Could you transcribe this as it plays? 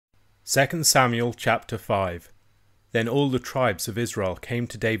2 Samuel chapter 5. Then all the tribes of Israel came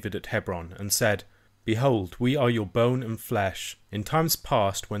to David at Hebron, and said, Behold, we are your bone and flesh. In times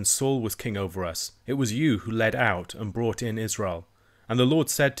past, when Saul was king over us, it was you who led out and brought in Israel. And the Lord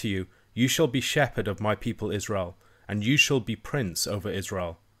said to you, You shall be shepherd of my people Israel, and you shall be prince over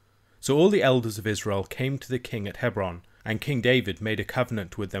Israel. So all the elders of Israel came to the king at Hebron, and King David made a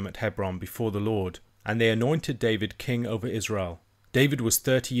covenant with them at Hebron before the Lord, and they anointed David king over Israel. David was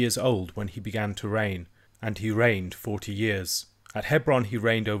 30 years old when he began to reign, and he reigned 40 years. At Hebron he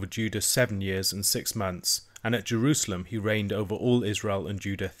reigned over Judah 7 years and 6 months, and at Jerusalem he reigned over all Israel and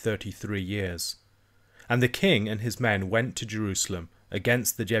Judah 33 years. And the king and his men went to Jerusalem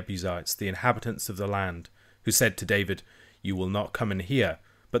against the Jebusites, the inhabitants of the land, who said to David, You will not come in here,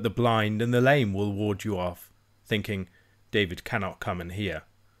 but the blind and the lame will ward you off, thinking, David cannot come in here.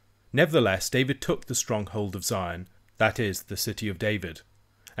 Nevertheless, David took the stronghold of Zion, that is, the city of David.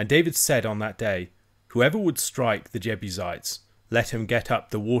 And David said on that day, Whoever would strike the Jebusites, let him get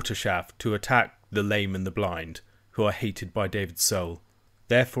up the water shaft to attack the lame and the blind, who are hated by David's soul.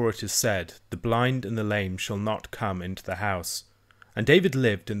 Therefore it is said, The blind and the lame shall not come into the house. And David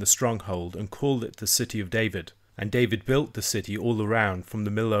lived in the stronghold, and called it the city of David. And David built the city all around from the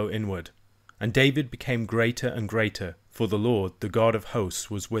Millo inward. And David became greater and greater, for the Lord, the God of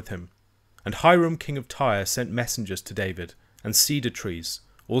hosts, was with him. And Hiram king of Tyre sent messengers to David, and cedar trees,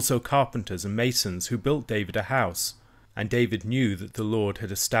 also carpenters and masons, who built David a house. And David knew that the Lord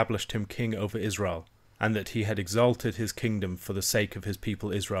had established him king over Israel, and that he had exalted his kingdom for the sake of his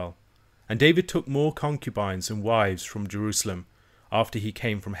people Israel. And David took more concubines and wives from Jerusalem, after he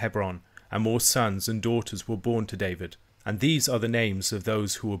came from Hebron, and more sons and daughters were born to David. And these are the names of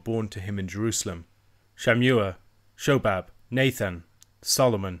those who were born to him in Jerusalem: Shammua, Shobab, Nathan,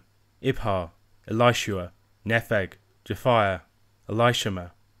 Solomon, Ibhar, Elishua, Nepheg, Japhiah,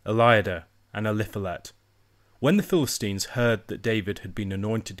 Elishama, Eliada, and Eliphalet. When the Philistines heard that David had been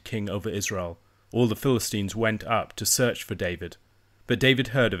anointed king over Israel, all the Philistines went up to search for David. But David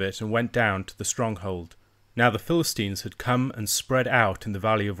heard of it and went down to the stronghold. Now the Philistines had come and spread out in the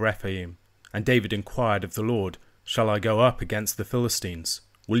valley of Rephaim. And David inquired of the Lord, Shall I go up against the Philistines?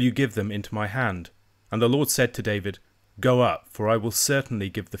 Will you give them into my hand? And the Lord said to David, Go up, for I will certainly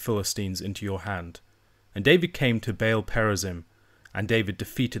give the Philistines into your hand. And David came to Baal-perazim, and David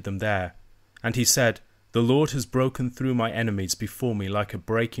defeated them there. And he said, The Lord has broken through my enemies before me like a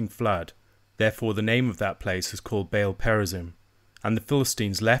breaking flood. Therefore the name of that place is called Baal-perazim. And the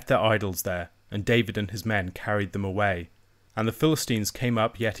Philistines left their idols there, and David and his men carried them away. And the Philistines came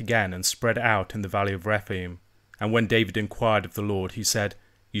up yet again and spread out in the valley of Rephaim. And when David inquired of the Lord, he said,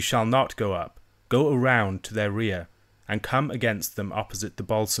 You shall not go up. Go around to their rear, and come against them opposite the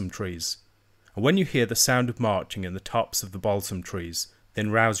balsam trees. And when you hear the sound of marching in the tops of the balsam trees, then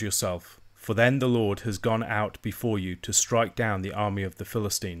rouse yourself, for then the Lord has gone out before you to strike down the army of the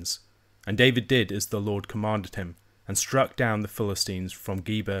Philistines. And David did as the Lord commanded him, and struck down the Philistines from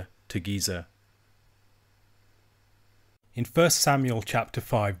Geba to Gezer. In 1 Samuel chapter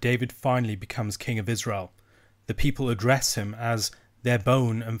 5, David finally becomes king of Israel. The people address him as their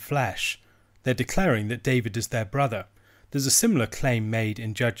bone and flesh. They're declaring that David is their brother. There's a similar claim made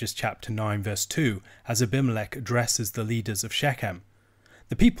in Judges chapter 9 verse 2 as Abimelech addresses the leaders of Shechem.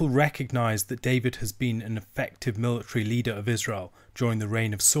 The people recognize that David has been an effective military leader of Israel during the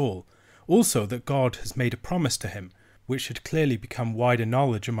reign of Saul. Also that God has made a promise to him, which had clearly become wider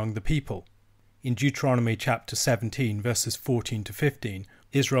knowledge among the people. In Deuteronomy chapter 17 verses 14 to 15,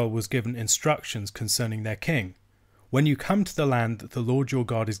 Israel was given instructions concerning their king. When you come to the land that the Lord your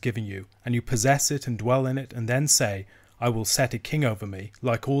God is giving you, and you possess it and dwell in it, and then say, I will set a king over me,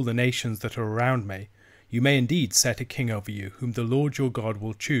 like all the nations that are around me, you may indeed set a king over you, whom the Lord your God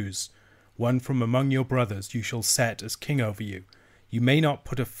will choose. One from among your brothers you shall set as king over you. You may not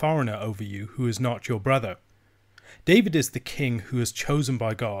put a foreigner over you who is not your brother. David is the king who is chosen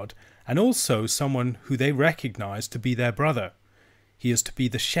by God, and also someone who they recognize to be their brother. He is to be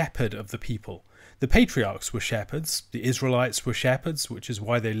the shepherd of the people. The patriarchs were shepherds, the Israelites were shepherds, which is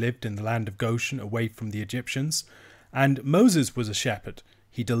why they lived in the land of Goshen away from the Egyptians, and Moses was a shepherd.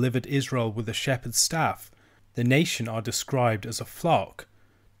 He delivered Israel with a shepherd's staff. The nation are described as a flock.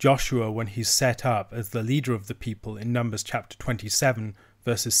 Joshua, when he's set up as the leader of the people in Numbers chapter 27,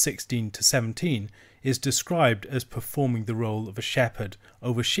 verses 16 to 17, is described as performing the role of a shepherd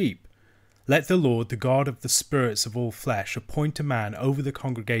over sheep. Let the Lord, the God of the spirits of all flesh, appoint a man over the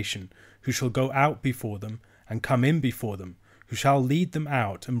congregation, who shall go out before them, and come in before them, who shall lead them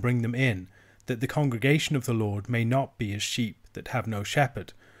out and bring them in, that the congregation of the Lord may not be as sheep that have no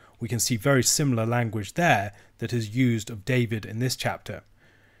shepherd. We can see very similar language there that is used of David in this chapter.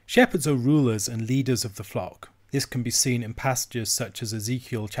 Shepherds are rulers and leaders of the flock. This can be seen in passages such as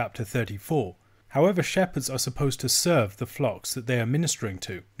Ezekiel chapter 34. However, shepherds are supposed to serve the flocks that they are ministering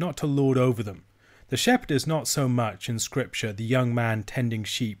to, not to lord over them. The shepherd is not so much in Scripture the young man tending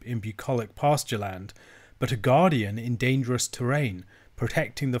sheep in bucolic pasture land, but a guardian in dangerous terrain,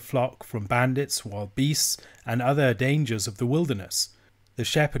 protecting the flock from bandits, wild beasts, and other dangers of the wilderness. The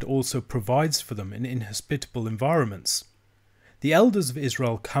shepherd also provides for them in inhospitable environments. The elders of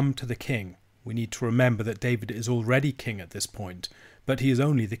Israel come to the king. We need to remember that David is already king at this point, but he is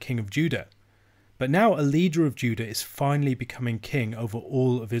only the king of Judah. But now a leader of Judah is finally becoming king over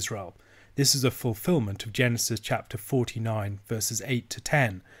all of Israel. This is a fulfillment of Genesis chapter 49, verses 8 to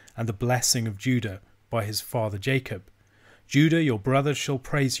 10, and the blessing of Judah by his father Jacob. Judah, your brothers shall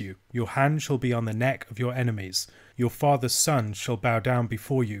praise you. Your hand shall be on the neck of your enemies. Your father's sons shall bow down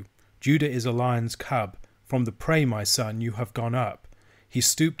before you. Judah is a lion's cub. From the prey, my son, you have gone up. He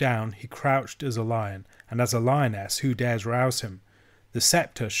stooped down, he crouched as a lion, and as a lioness, who dares rouse him? The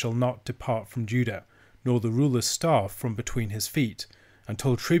scepter shall not depart from Judah, nor the ruler's staff from between his feet,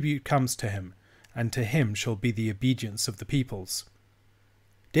 until tribute comes to him, and to him shall be the obedience of the peoples.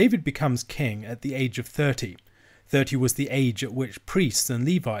 David becomes king at the age of 30. 30 was the age at which priests and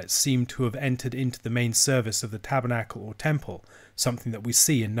Levites seem to have entered into the main service of the tabernacle or temple, something that we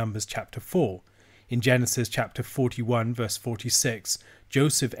see in Numbers chapter 4. In Genesis chapter 41, verse 46,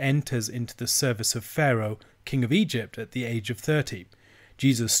 Joseph enters into the service of Pharaoh, king of Egypt, at the age of 30.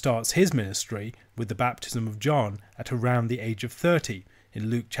 Jesus starts his ministry with the baptism of John at around the age of 30, in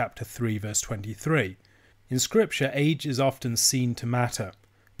Luke chapter 3, verse 23. In Scripture, age is often seen to matter.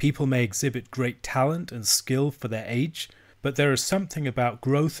 People may exhibit great talent and skill for their age, but there is something about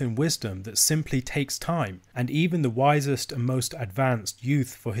growth in wisdom that simply takes time, and even the wisest and most advanced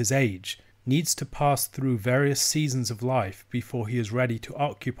youth for his age needs to pass through various seasons of life before he is ready to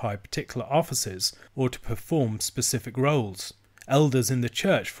occupy particular offices or to perform specific roles. Elders in the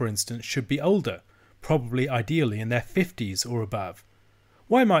church, for instance, should be older, probably ideally in their 50s or above.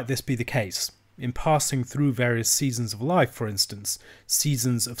 Why might this be the case? In passing through various seasons of life, for instance,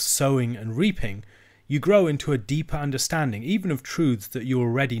 seasons of sowing and reaping, you grow into a deeper understanding even of truths that you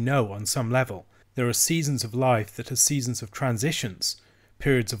already know on some level. There are seasons of life that are seasons of transitions,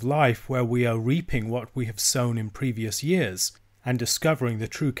 periods of life where we are reaping what we have sown in previous years and discovering the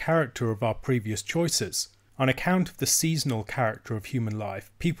true character of our previous choices. On account of the seasonal character of human life,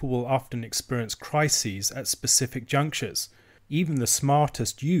 people will often experience crises at specific junctures. Even the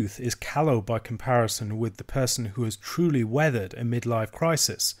smartest youth is callow by comparison with the person who has truly weathered a midlife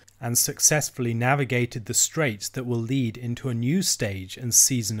crisis and successfully navigated the straits that will lead into a new stage and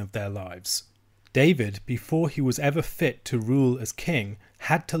season of their lives. David, before he was ever fit to rule as king,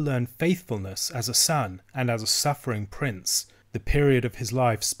 had to learn faithfulness as a son and as a suffering prince. The period of his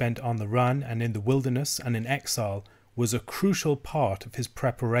life spent on the run and in the wilderness and in exile was a crucial part of his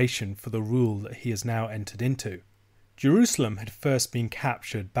preparation for the rule that he has now entered into. Jerusalem had first been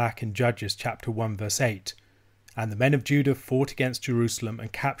captured back in Judges chapter 1 verse 8, and the men of Judah fought against Jerusalem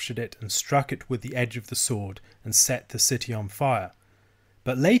and captured it and struck it with the edge of the sword and set the city on fire.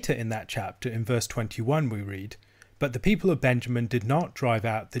 But later in that chapter, in verse 21, we read, "But the people of Benjamin did not drive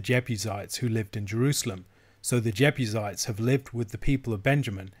out the Jebusites who lived in Jerusalem, so the Jebusites have lived with the people of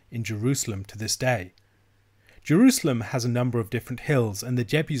Benjamin in Jerusalem to this day." Jerusalem has a number of different hills, and the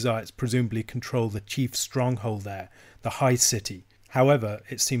Jebusites presumably control the chief stronghold there, the high city. However,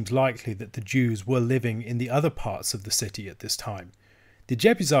 it seems likely that the Jews were living in the other parts of the city at this time. The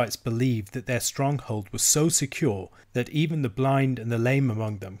Jebusites believed that their stronghold was so secure that even the blind and the lame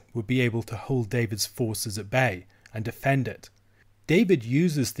among them would be able to hold David's forces at bay and defend it. David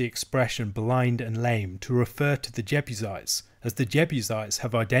uses the expression blind and lame to refer to the Jebusites, as the Jebusites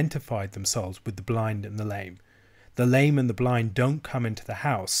have identified themselves with the blind and the lame. The lame and the blind don't come into the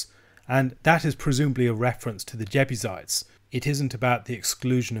house, and that is presumably a reference to the Jebusites. It isn't about the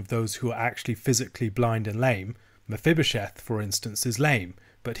exclusion of those who are actually physically blind and lame. Mephibosheth, for instance, is lame,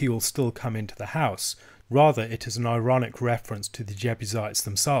 but he will still come into the house. Rather, it is an ironic reference to the Jebusites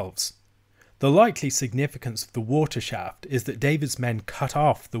themselves. The likely significance of the water shaft is that David's men cut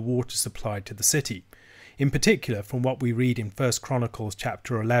off the water supply to the city. In particular, from what we read in 1 Chronicles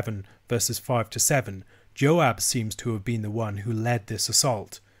chapter 11, verses 5 to 7, Joab seems to have been the one who led this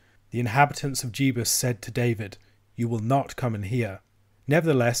assault. The inhabitants of Jebus said to David, "You will not come in here."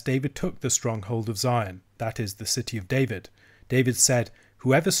 Nevertheless, David took the stronghold of Zion, that is, the city of David. David said,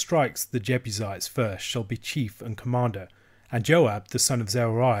 "Whoever strikes the Jebusites first shall be chief and commander." And Joab, the son of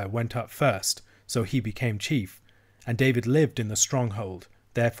Zeruiah, went up first, so he became chief. And David lived in the stronghold,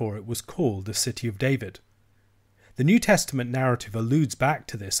 therefore it was called the city of David. The The New Testament narrative alludes back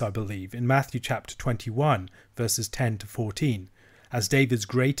to this, I believe, in Matthew chapter 21, verses 10 to 14, as David's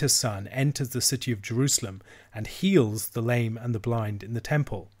greater son enters the city of Jerusalem and heals the lame and the blind in the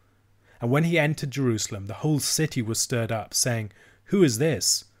temple. And when he entered Jerusalem, the whole city was stirred up, saying, "Who is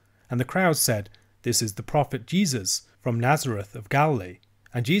this?" And the crowd said, "This is the prophet Jesus from Nazareth of Galilee."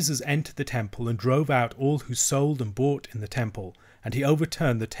 And Jesus entered the temple and drove out all who sold and bought in the temple, and he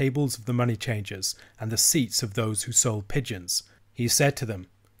overturned the tables of the money changers and the seats of those who sold pigeons. He said to them,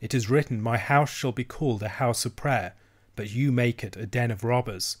 "It is written, my house shall be called a house of prayer, but you make it a den of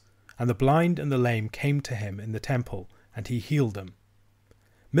robbers." And the blind and the lame came to him in the temple, and he healed them.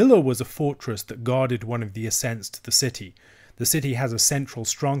 Millo was a fortress that guarded one of the ascents to the city. The city has a central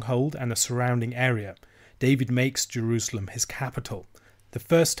stronghold and a surrounding area. David makes Jerusalem his capital. The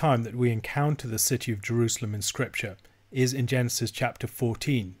first time that we encounter the city of Jerusalem in Scripture is in Genesis chapter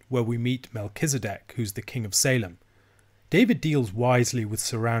 14, where we meet Melchizedek, who's the king of Salem. David deals wisely with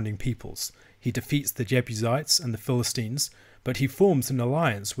surrounding peoples. He defeats the Jebusites and the Philistines, but he forms an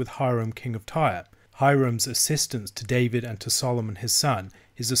alliance with Hiram, king of Tyre. Hiram's assistance to David and to Solomon his son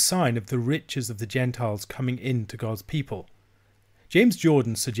is a sign of the riches of the Gentiles coming into God's people. James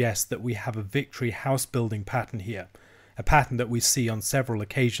Jordan suggests that we have a victory house-building pattern here, a pattern that we see on several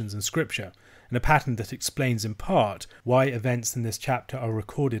occasions in Scripture, and a pattern that explains in part why events in this chapter are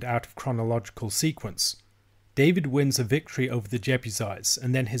recorded out of chronological sequence. David wins a victory over the Jebusites,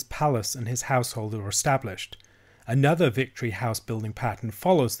 and then his palace and his household are established. Another victory house-building pattern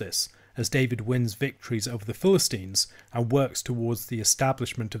follows this, as David wins victories over the Philistines and works towards the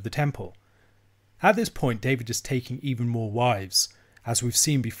establishment of the temple. At this point, David is taking even more wives. As we've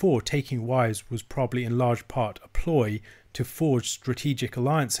seen before, taking wives was probably in large part a ploy to forge strategic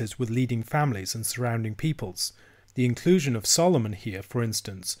alliances with leading families and surrounding peoples. The inclusion of Solomon here, for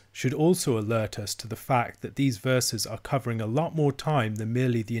instance, should also alert us to the fact that these verses are covering a lot more time than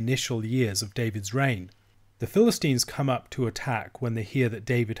merely the initial years of David's reign. The Philistines come up to attack when they hear that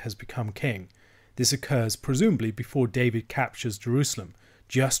David has become king. This occurs presumably before David captures Jerusalem,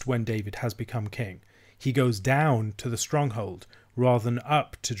 just when David has become king. He goes down to the stronghold rather than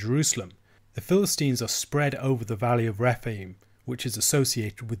up to Jerusalem. The Philistines are spread over the valley of Rephaim, which is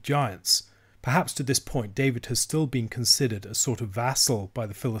associated with giants. Perhaps to this point David has still been considered a sort of vassal by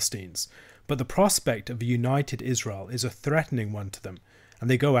the Philistines, but the prospect of a united Israel is a threatening one to them, and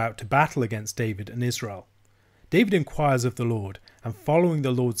they go out to battle against David and Israel. David inquires of the Lord, and following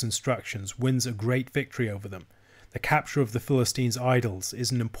the Lord's instructions wins a great victory over them. The capture of the Philistines' idols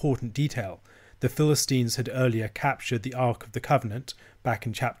is an important detail. The Philistines had earlier captured the Ark of the Covenant, back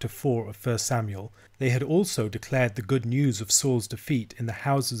in chapter 4 of 1 Samuel. They had also declared the good news of Saul's defeat in the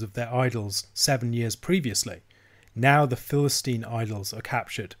houses of their idols 7 years previously. Now the Philistine idols are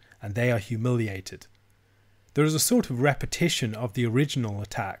captured, and they are humiliated. There is a sort of repetition of the original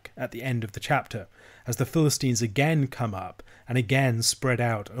attack at the end of the chapter, as the Philistines again come up and again spread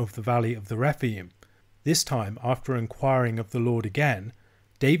out over the valley of the Rephaim. This time, after inquiring of the Lord again,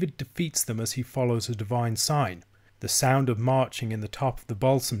 David defeats them as he follows a divine sign, the sound of marching in the top of the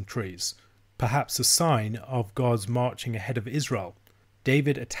balsam trees, perhaps a sign of God's marching ahead of Israel.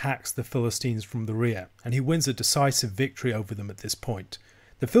 David attacks the Philistines from the rear, and he wins a decisive victory over them at this point.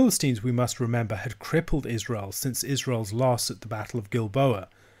 The Philistines, we must remember, had crippled Israel since Israel's loss at the Battle of Gilboa.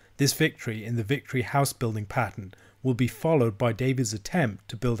 This victory in the victory house-building pattern will be followed by David's attempt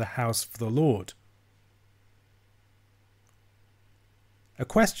to build a house for the Lord. A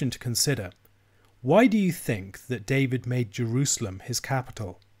question to consider. Why do you think that David made Jerusalem his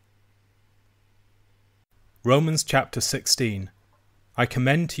capital? Romans chapter 16. I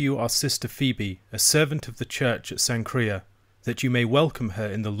commend to you our sister Phoebe, a servant of the church at Cenchrea, that you may welcome her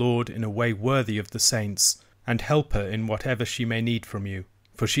in the Lord in a way worthy of the saints, and help her in whatever she may need from you,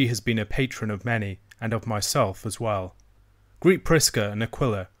 for she has been a patron of many, and of myself as well. Greet Prisca and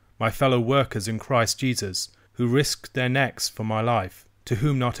Aquila, my fellow workers in Christ Jesus, who risked their necks for my life, to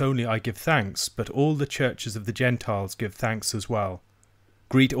whom not only I give thanks, but all the churches of the Gentiles give thanks as well.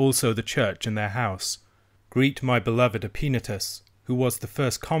 Greet also the church in their house. Greet my beloved Epaenetus, who was the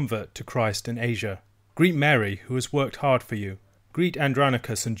first convert to Christ in Asia. Greet Mary, who has worked hard for you. Greet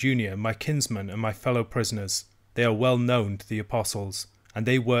Andronicus and Junia, my kinsmen and my fellow prisoners. They are well known to the apostles, and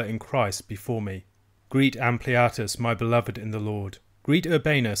they were in Christ before me. Greet Ampliatus, my beloved in the Lord. Greet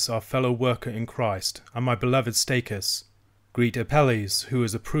Urbanus, our fellow worker in Christ, and my beloved Stachys. Greet Apelles, who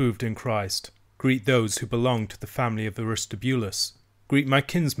is approved in Christ. Greet those who belong to the family of Aristobulus. Greet my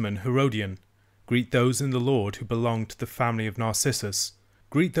kinsman Herodion. Greet those in the Lord who belong to the family of Narcissus.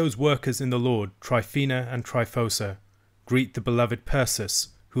 Greet those workers in the Lord, Tryphena and Tryphosa. Greet the beloved Persis,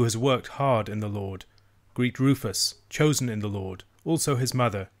 who has worked hard in the Lord. Greet Rufus, chosen in the Lord, also his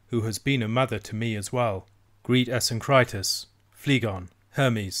mother, who has been a mother to me as well. Greet Asyncritus, Phlegon,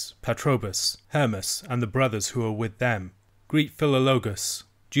 Hermes, Patrobas, Hermas, and the brothers who are with them. Greet Philologus,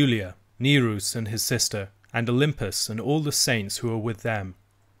 Julia, Nereus and his sister, and Olympus and all the saints who are with them.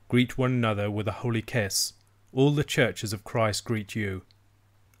 Greet one another with a holy kiss. All the churches of Christ greet you.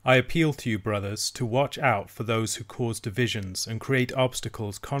 I appeal to you, brothers, to watch out for those who cause divisions and create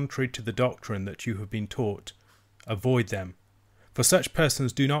obstacles contrary to the doctrine that you have been taught. Avoid them. For such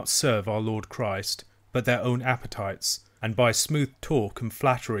persons do not serve our Lord Christ, but their own appetites, and by smooth talk and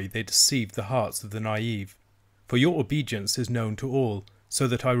flattery they deceive the hearts of the naive. For your obedience is known to all, so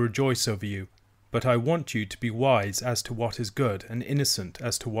that I rejoice over you. But I want you to be wise as to what is good and innocent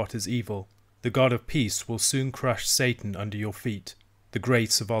as to what is evil. The God of peace will soon crush Satan under your feet. The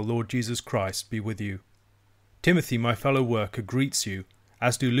grace of our Lord Jesus Christ be with you. Timothy, my fellow worker, greets you,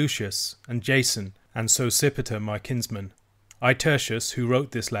 as do Lucius and Jason, and Sosipater, my kinsman. I, Tertius, who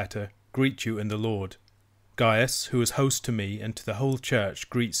wrote this letter, greet you in the Lord. Gaius, who is host to me and to the whole church,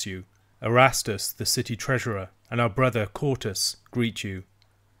 greets you. Erastus, the city treasurer, and our brother Quartus greet you.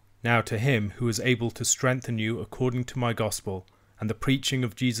 Now to him who is able to strengthen you according to my gospel, and the preaching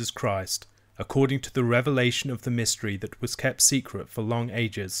of Jesus Christ, according to the revelation of the mystery that was kept secret for long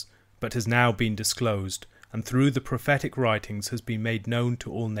ages, but has now been disclosed, and through the prophetic writings has been made known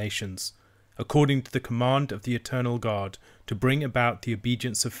to all nations, according to the command of the eternal God, to bring about the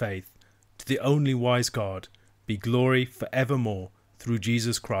obedience of faith. To the only wise God be glory for evermore, through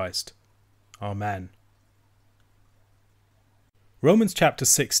Jesus Christ. Amen. Romans chapter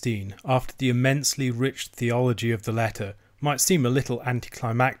 16, after the immensely rich theology of the letter, might seem a little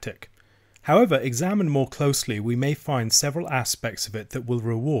anticlimactic. However, examined more closely, we may find several aspects of it that will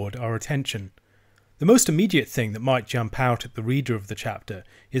reward our attention. The most immediate thing that might jump out at the reader of the chapter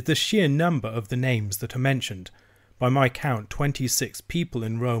is the sheer number of the names that are mentioned. By my count, 26 people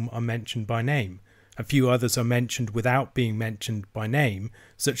in Rome are mentioned by name. A few others are mentioned without being mentioned by name,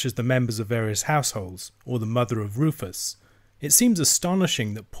 such as the members of various households, or the mother of Rufus. It seems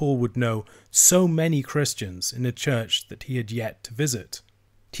astonishing that Paul would know so many Christians in a church that he had yet to visit.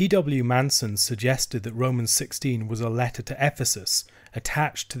 T.W. Manson suggested that Romans 16 was a letter to Ephesus,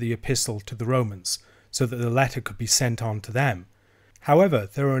 attached to the epistle to the Romans, so that the letter could be sent on to them. However,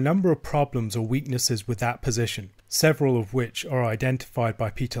 there are a number of problems or weaknesses with that position, several of which are identified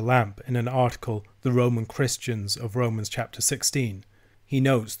by Peter Lamp in an article, The Roman Christians of Romans chapter 16. He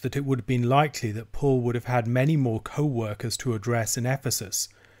notes that it would have been likely that Paul would have had many more co-workers to address in Ephesus.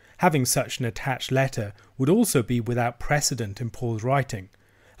 Having such an attached letter would also be without precedent in Paul's writing.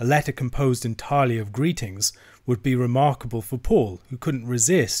 A letter composed entirely of greetings would be remarkable for Paul, who couldn't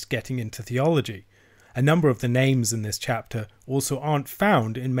resist getting into theology. A number of the names in this chapter also aren't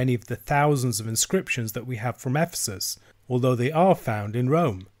found in many of the thousands of inscriptions that we have from Ephesus, although they are found in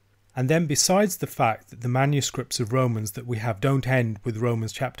Rome. And then besides the fact that the manuscripts of Romans that we have don't end with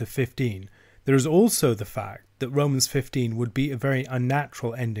Romans chapter 15, there is also the fact that Romans 15 would be a very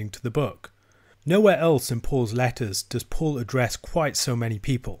unnatural ending to the book. Nowhere else in Paul's letters does Paul address quite so many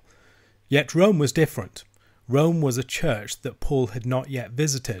people. Yet Rome was different. Rome was a church that Paul had not yet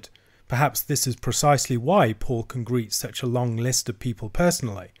visited. Perhaps this is precisely why Paul can greet such a long list of people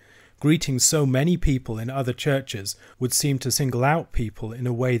personally. Greeting so many people in other churches would seem to single out people in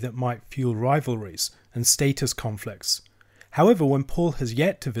a way that might fuel rivalries and status conflicts. However, when Paul has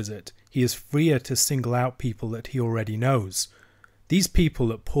yet to visit, he is freer to single out people that he already knows. These people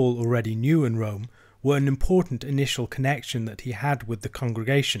that Paul already knew in Rome were an important initial connection that he had with the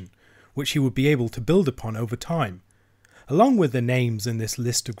congregation, which he would be able to build upon over time. Along with the names in this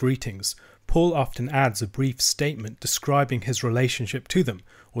list of greetings, Paul often adds a brief statement describing his relationship to them,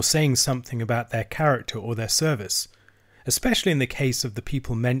 or saying something about their character or their service. Especially in the case of the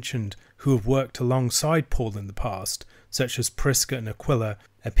people mentioned who have worked alongside Paul in the past, such as Prisca and Aquila,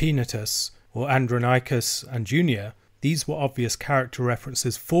 Epaenetus, or Andronicus and Junia, these were obvious character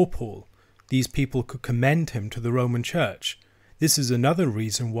references for Paul. These people could commend him to the Roman Church. This is another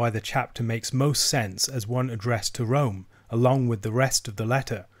reason why the chapter makes most sense as one addressed to Rome, along with the rest of the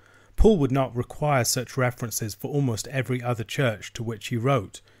letter. Paul would not require such references for almost every other church to which he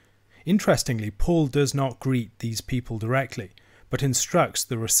wrote. Interestingly, Paul does not greet these people directly, but instructs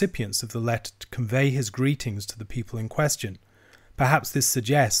the recipients of the letter to convey his greetings to the people in question. Perhaps this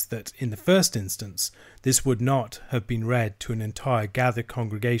suggests that, in the first instance, this would not have been read to an entire gathered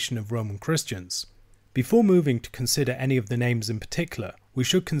congregation of Roman Christians. Before moving to consider any of the names in particular, we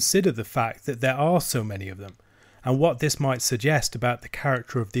should consider the fact that there are so many of them, and what this might suggest about the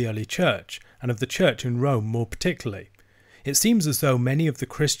character of the early church, and of the church in Rome more particularly. It seems as though many of the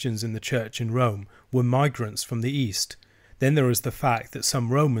Christians in the church in Rome were migrants from the east. Then there is the fact that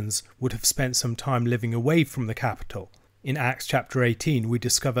some Romans would have spent some time living away from the capital. In Acts chapter 18 we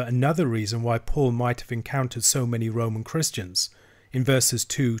discover another reason why Paul might have encountered so many Roman Christians. In verses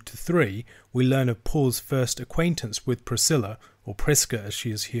 2 to 3 we learn of Paul's first acquaintance with Priscilla, or Prisca as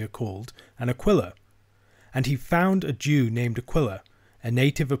she is here called, and Aquila. And he found a Jew named Aquila, a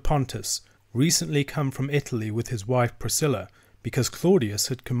native of Pontus, recently come from Italy with his wife Priscilla, because Claudius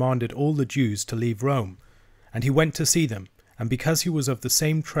had commanded all the Jews to leave Rome. And he went to see them, and because he was of the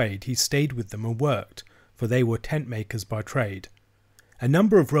same trade he stayed with them and worked, for they were tent makers by trade. A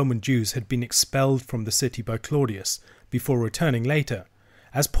number of Roman Jews had been expelled from the city by Claudius, before returning later.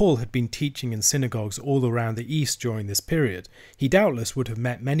 As Paul had been teaching in synagogues all around the east during this period, he doubtless would have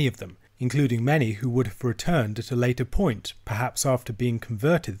met many of them, including many who would have returned at a later point, perhaps after being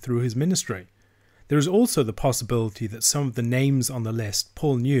converted through his ministry. There is also the possibility that some of the names on the list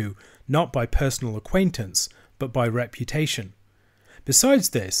Paul knew not by personal acquaintance, but by reputation. Besides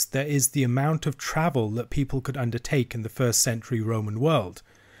this, there is the amount of travel that people could undertake in the first century Roman world.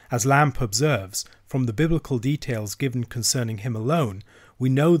 As Lampe observes, from the biblical details given concerning him alone, we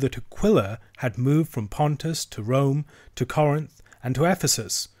know that Aquila had moved from Pontus to Rome, to Corinth, and to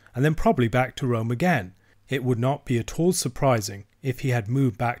Ephesus, and then probably back to Rome again. It would not be at all surprising if he had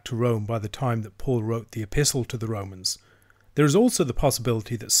moved back to Rome by the time that Paul wrote the epistle to the Romans. There is also the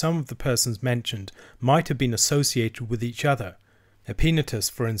possibility that some of the persons mentioned might have been associated with each other. Epaenetus,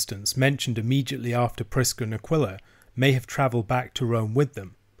 for instance, mentioned immediately after Prisca and Aquila, may have travelled back to Rome with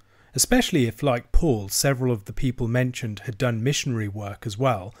them. Especially if, like Paul, several of the people mentioned had done missionary work as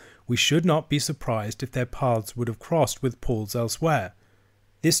well, we should not be surprised if their paths would have crossed with Paul's elsewhere.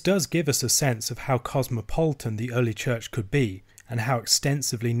 This does give us a sense of how cosmopolitan the early church could be, and how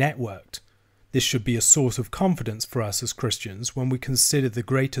extensively networked. This should be a source of confidence for us as Christians when we consider the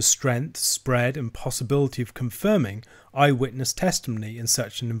greater strength, spread, and possibility of confirming eyewitness testimony in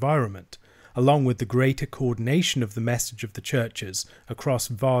such an environment, along with the greater coordination of the message of the churches across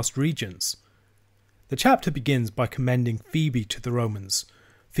vast regions. The chapter begins by commending Phoebe to the Romans.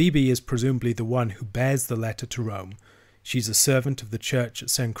 Phoebe is presumably the one who bears the letter to Rome. She's a servant of the church at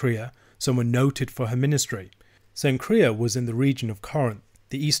Cenchrea, someone noted for her ministry. Cenchrea was in the region of Corinth,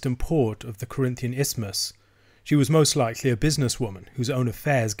 the eastern port of the Corinthian Isthmus. She was most likely a businesswoman whose own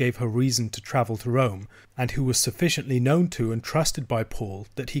affairs gave her reason to travel to Rome, and who was sufficiently known to and trusted by Paul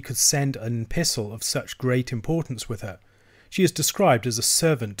that he could send an epistle of such great importance with her. She is described as a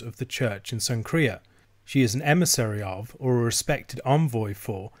servant of the church in Cenchrea. She is an emissary of, or a respected envoy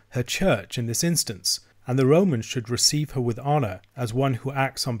for, her church in this instance, and the Romans should receive her with honour as one who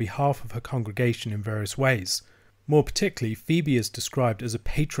acts on behalf of her congregation in various ways. More particularly, Phoebe is described as a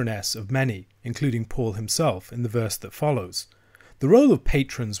patroness of many, including Paul himself, in the verse that follows. The role of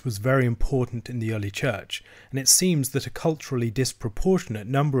patrons was very important in the early church, and it seems that a culturally disproportionate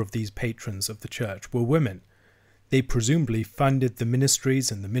number of these patrons of the church were women. They presumably funded the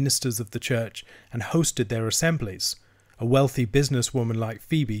ministries and the ministers of the church and hosted their assemblies. A wealthy businesswoman like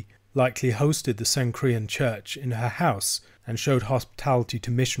Phoebe likely hosted the Cenchrean church in her house and showed hospitality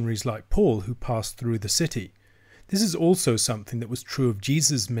to missionaries like Paul who passed through the city. This is also something that was true of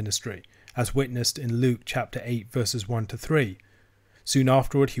Jesus' ministry, as witnessed in Luke chapter 8 verses 1 to 3. Soon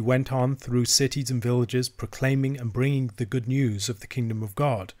afterward he went on through cities and villages, proclaiming and bringing the good news of the kingdom of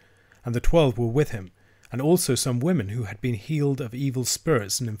God. And the 12 were with him, and also some women who had been healed of evil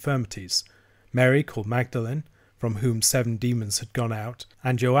spirits and infirmities. Mary, called Magdalene, from whom 7 demons had gone out,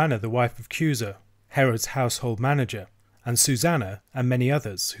 and Joanna, the wife of Chuza, Herod's household manager, and Susanna, and many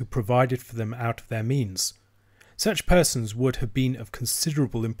others, who provided for them out of their means. Such persons would have been of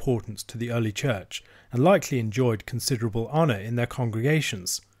considerable importance to the early church, and likely enjoyed considerable honour in their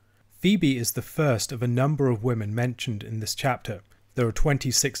congregations. Phoebe is the first of a number of women mentioned in this chapter. There are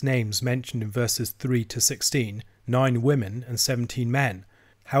 26 names mentioned in verses 3 to 16, 9 women and 17 men.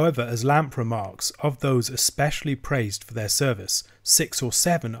 However, as Lampe remarks, of those especially praised for their service, 6 or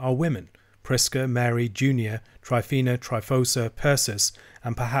 7 are women: Prisca, Mary, Junia, Tryphena, Tryphosa, Persis,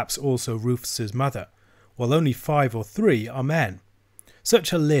 and perhaps also Rufus's mother, while only 5 or 3 are men.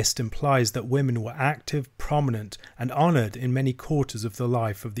 Such a list implies that women were active, prominent, and honoured in many quarters of the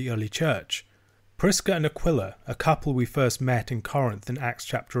life of the early church. Prisca and Aquila, a couple we first met in Corinth in Acts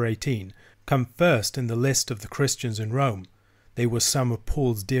chapter 18, come first in the list of the Christians in Rome. They were some of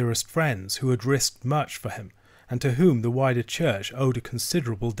Paul's dearest friends who had risked much for him, and to whom the wider church owed a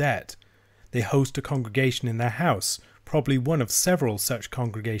considerable debt. They host a congregation in their house, probably one of several such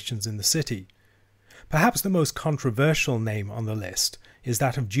congregations in the city. Perhaps the most controversial name on the list is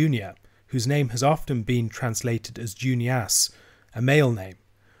that of Junia, whose name has often been translated as Junias, a male name.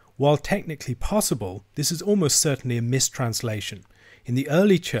 While technically possible, this is almost certainly a mistranslation. In the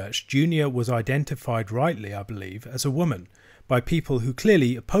early church, Junia was identified rightly, I believe, as a woman, by people who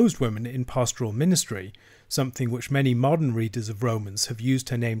clearly opposed women in pastoral ministry, something which many modern readers of Romans have used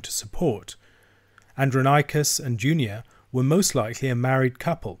her name to support. Andronicus and Junia were most likely a married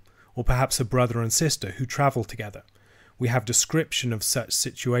couple, or perhaps a brother and sister who travelled together. We have description of such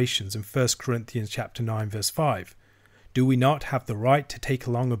situations in 1 Corinthians chapter 9 verse 5. Do we not have the right to take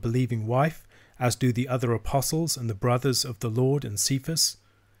along a believing wife, as do the other apostles and the brothers of the Lord and Cephas?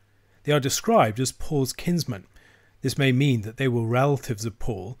 They are described as Paul's kinsmen. This may mean that they were relatives of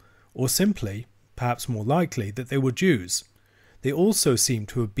Paul, or simply, perhaps more likely, that they were Jews. They also seem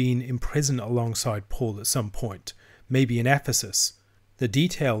to have been in prison alongside Paul at some point, maybe in Ephesus. The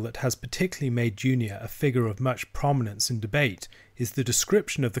detail that has particularly made Junia a figure of much prominence in debate is the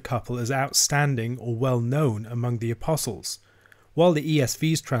description of the couple as outstanding or well known among the apostles. While the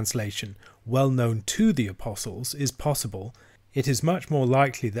ESV's translation, well known to the apostles, is possible, it is much more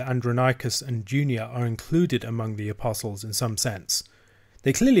likely that Andronicus and Junia are included among the apostles in some sense.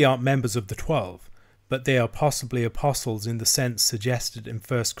 They clearly aren't members of the 12, but they are possibly apostles in the sense suggested in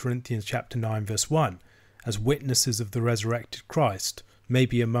 1 Corinthians chapter 9 verse 1, as witnesses of the resurrected Christ,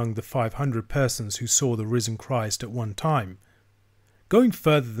 maybe among the 500 persons who saw the risen Christ at one time. Going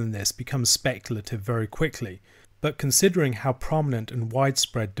further than this becomes speculative very quickly, but considering how prominent and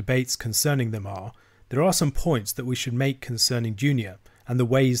widespread debates concerning them are, there are some points that we should make concerning Junia and the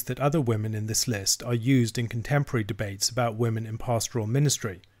ways that other women in this list are used in contemporary debates about women in pastoral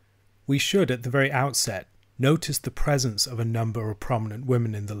ministry. We should, at the very outset, notice the presence of a number of prominent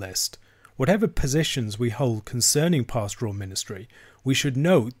women in the list. Whatever positions we hold concerning pastoral ministry, we should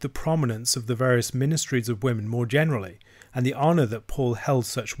note the prominence of the various ministries of women more generally, and the honour that Paul held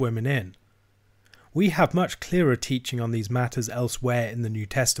such women in. We have much clearer teaching on these matters elsewhere in the New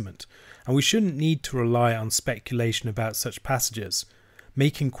Testament, and we shouldn't need to rely on speculation about such passages.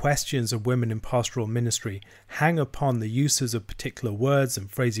 Making questions of women in pastoral ministry hang upon the uses of particular words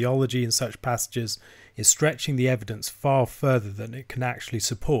and phraseology in such passages is stretching the evidence far further than it can actually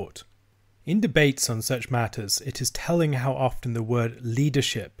support. In debates on such matters, it is telling how often the word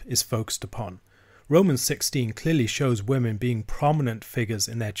leadership is focused upon. Romans 16 clearly shows women being prominent figures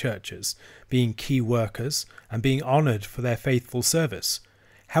in their churches, being key workers, and being honoured for their faithful service.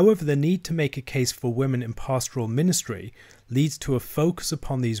 However, the need to make a case for women in pastoral ministry leads to a focus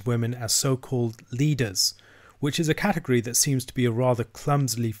upon these women as so-called leaders, which is a category that seems to be a rather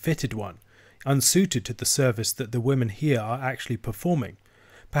clumsily fitted one, unsuited to the service that the women here are actually performing.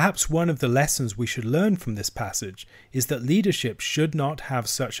 Perhaps one of the lessons we should learn from this passage is that leadership should not have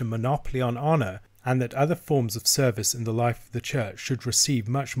such a monopoly on honour, and that other forms of service in the life of the church should receive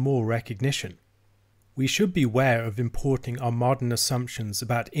much more recognition. We should beware of importing our modern assumptions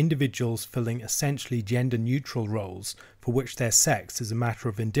about individuals filling essentially gender-neutral roles for which their sex is a matter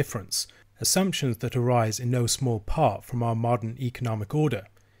of indifference, assumptions that arise in no small part from our modern economic order.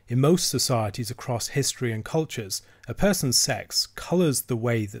 In most societies across history and cultures, a person's sex colours the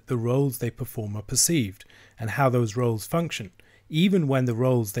way that the roles they perform are perceived, and how those roles function, even when the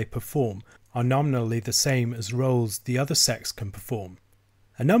roles they perform are nominally the same as roles the other sex can perform.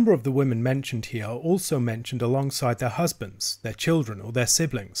 A number of the women mentioned here are also mentioned alongside their husbands, their children, or their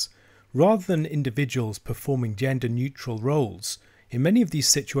siblings. Rather than individuals performing gender-neutral roles, in many of these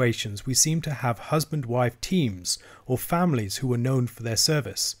situations we seem to have husband-wife teams or families who were known for their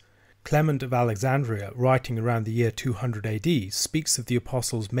service. Clement of Alexandria, writing around the year 200 AD, speaks of the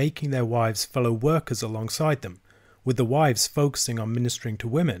apostles making their wives fellow workers alongside them, with the wives focusing on ministering to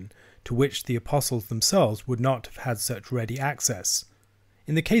women, to which the apostles themselves would not have had such ready access.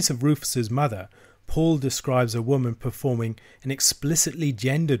 In the case of Rufus's mother, Paul describes a woman performing an explicitly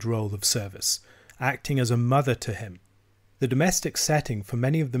gendered role of service, acting as a mother to him. The domestic setting for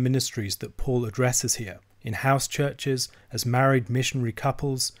many of the ministries that Paul addresses here, in house churches, as married missionary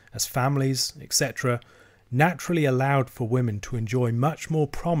couples, as families, etc., naturally allowed for women to enjoy much more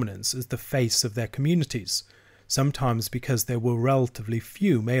prominence as the face of their communities, sometimes because there were relatively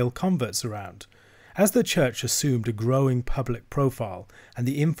few male converts around. As the church assumed a growing public profile and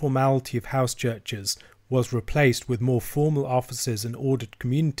the informality of house churches was replaced with more formal offices and ordered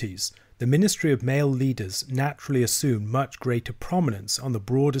communities, the ministry of male leaders naturally assumed much greater prominence on the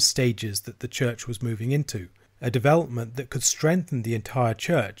broader stages that the church was moving into, a development that could strengthen the entire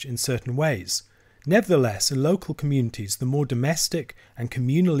church in certain ways. Nevertheless, in local communities, the more domestic and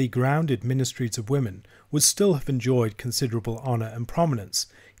communally grounded ministries of women would still have enjoyed considerable honour and prominence,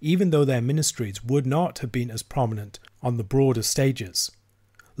 even though their ministries would not have been as prominent on the broader stages.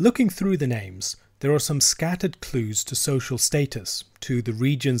 Looking through the names, there are some scattered clues to social status, to the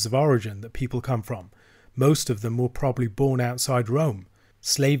regions of origin that people come from. Most of them were probably born outside Rome.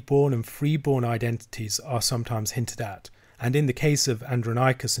 Slave-born and free-born identities are sometimes hinted at, and in the case of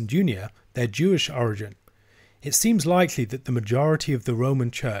Andronicus and Junia, their Jewish origin. It seems likely that the majority of the Roman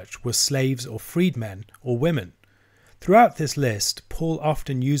Church were slaves or freedmen or women. Throughout this list, Paul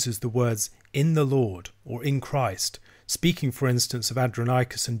often uses the words "in the Lord" or "in Christ," speaking for instance of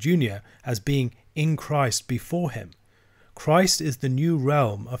Andronicus and Junia as being in Christ before him. Christ is the new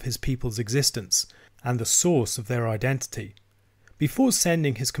realm of his people's existence and the source of their identity. Before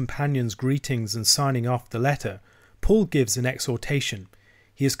sending his companions greetings and signing off the letter, Paul gives an exhortation.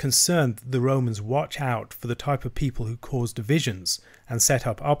 He is concerned that the Romans watch out for the type of people who cause divisions and set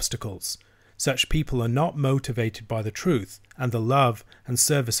up obstacles. Such people are not motivated by the truth and the love and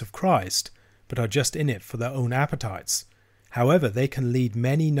service of Christ, but are just in it for their own appetites. However, they can lead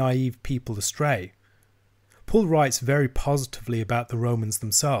many naive people astray. Paul writes very positively about the Romans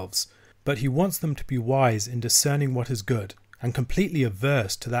themselves, but he wants them to be wise in discerning what is good and completely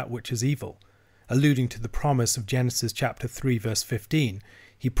averse to that which is evil. Alluding to the promise of Genesis chapter 3 verse 15,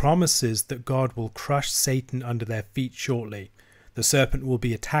 he promises that God will crush Satan under their feet shortly. The serpent will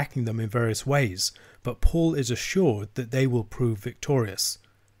be attacking them in various ways, but Paul is assured that they will prove victorious.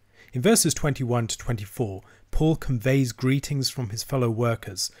 In verses 21 to 24, Paul conveys greetings from his fellow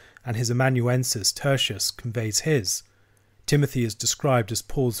workers, and his amanuensis Tertius conveys his. Timothy is described as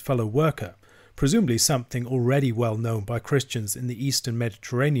Paul's fellow worker, presumably something already well known by Christians in the eastern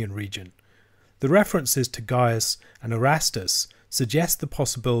Mediterranean region. The references to Gaius and Erastus suggest the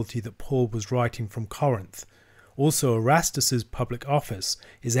possibility that Paul was writing from Corinth. Also, Erastus's public office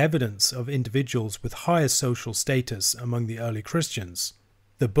is evidence of individuals with higher social status among the early Christians.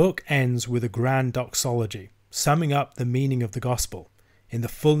 The book ends with a grand doxology, summing up the meaning of the gospel. In the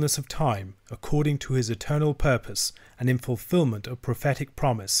fullness of time, according to his eternal purpose and in fulfillment of prophetic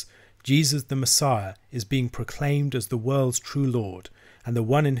promise, Jesus the Messiah is being proclaimed as the world's true Lord and the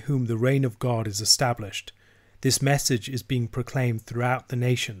one in whom the reign of God is established. This message is being proclaimed throughout the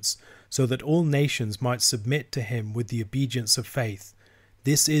nations, so that all nations might submit to him with the obedience of faith.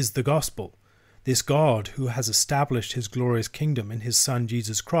 This is the gospel. This God, who has established his glorious kingdom in his Son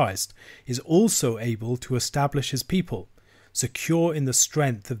Jesus Christ, is also able to establish his people, secure in the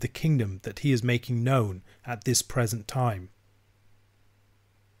strength of the kingdom that he is making known at this present time.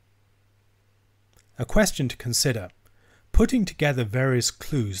 A question to consider. Putting together various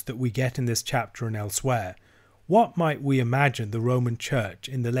clues that we get in this chapter and elsewhere, what might we imagine the Roman Church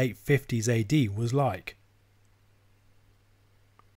in the late 50s AD was like?